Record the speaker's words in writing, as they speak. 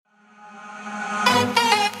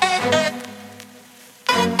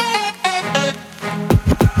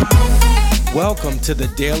Welcome to the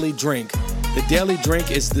Daily Drink. The Daily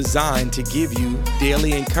Drink is designed to give you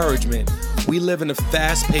daily encouragement. We live in a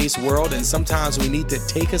fast-paced world, and sometimes we need to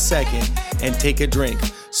take a second and take a drink.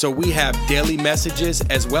 So we have daily messages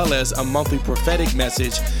as well as a monthly prophetic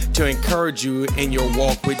message to encourage you in your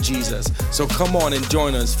walk with Jesus. So come on and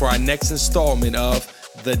join us for our next installment of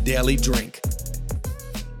the Daily Drink.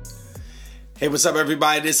 Hey, what's up,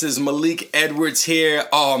 everybody? This is Malik Edwards here.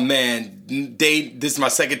 Oh, man. This is my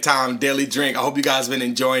second time Daily Drink. I hope you guys have been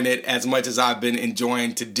enjoying it as much as I've been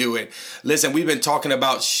enjoying to do it. Listen, we've been talking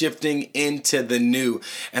about shifting into the new.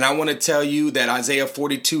 And I want to tell you that Isaiah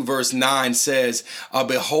 42 verse 9 says,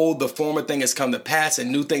 behold, the former thing has come to pass,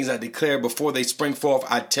 and new things I declare before they spring forth,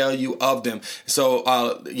 I tell you of them.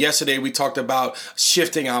 So yesterday we talked about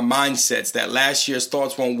shifting our mindsets, that last year's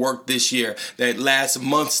thoughts won't work this year, that last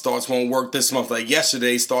month's thoughts won't work this month, like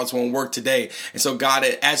yesterday's thoughts won't work today. And so God,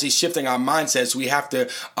 as He's shifting our mindsets, we have to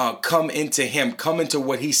come into Him, come into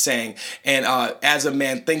what He's saying. And as a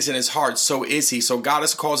man thinks in his heart, so is he. So God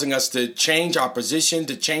is causing us to change our position,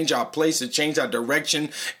 to change our place, to change our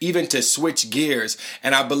direction, even to switch gears.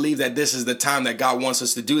 And I believe that this is the time that God wants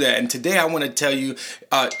us to do that. And today I want to tell you,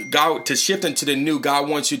 God, to shift into the new, God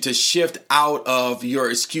wants you to shift out of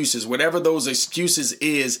your excuses. Whatever those excuses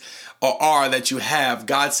is or are that you have,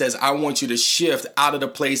 God says, I want you to shift out of the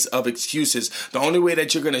place of excuses. The only way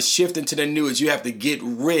that you're going to shift into the new is you have to get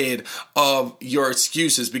rid of your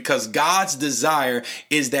excuses, because God's desire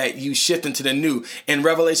is that you shift into the new. In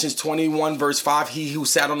Revelations 21 verse 5, He who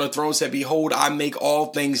sat on the throne said, behold, I make all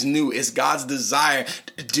things new. It's God's desire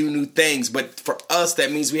to do new things. But for us,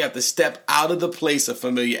 that means we have to step out of the place of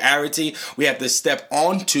familiarity. We have to step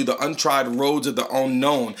onto the untried roads of the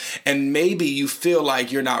unknown. And maybe you feel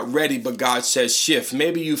like you're not ready, but God says shift.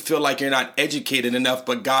 Maybe you feel like you're not educated enough,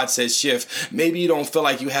 but God says shift. Maybe you don't feel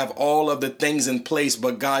like you have all of the things in place,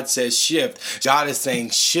 but God says shift. God is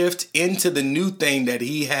saying shift into the new thing that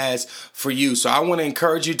He has for you. So I want to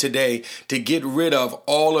encourage you today to get rid of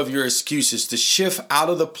all of your excuses, to shift out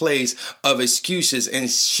of the place of excuses and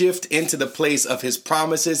shift into the place of His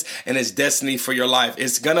promises and His destiny for your life.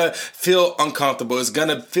 It's going to feel uncomfortable. It's going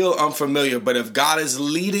to feel unfamiliar. But if God is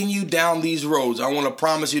leading you down these roads, I want to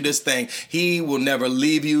promise you this thing: He will never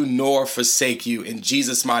leave you nor forsake you, in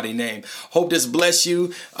Jesus' mighty name. Hope this bless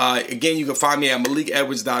you. Again, you can find me at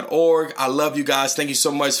malikedwards.org. I love you guys. Thank you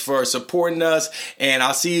so much for supporting us. And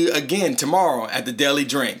I'll see you again tomorrow at the Daily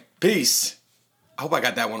Drink. Peace. I hope I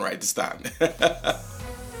got that one right this time.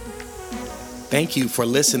 Thank you for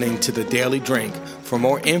listening to the Daily Drink. For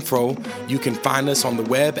more info, you can find us on the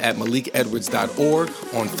web at malikedwards.org,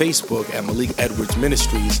 on Facebook at Malik Edwards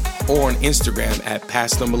Ministries, or on Instagram at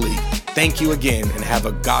Pastor Malik. Thank you again, and have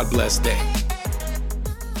a God bless day.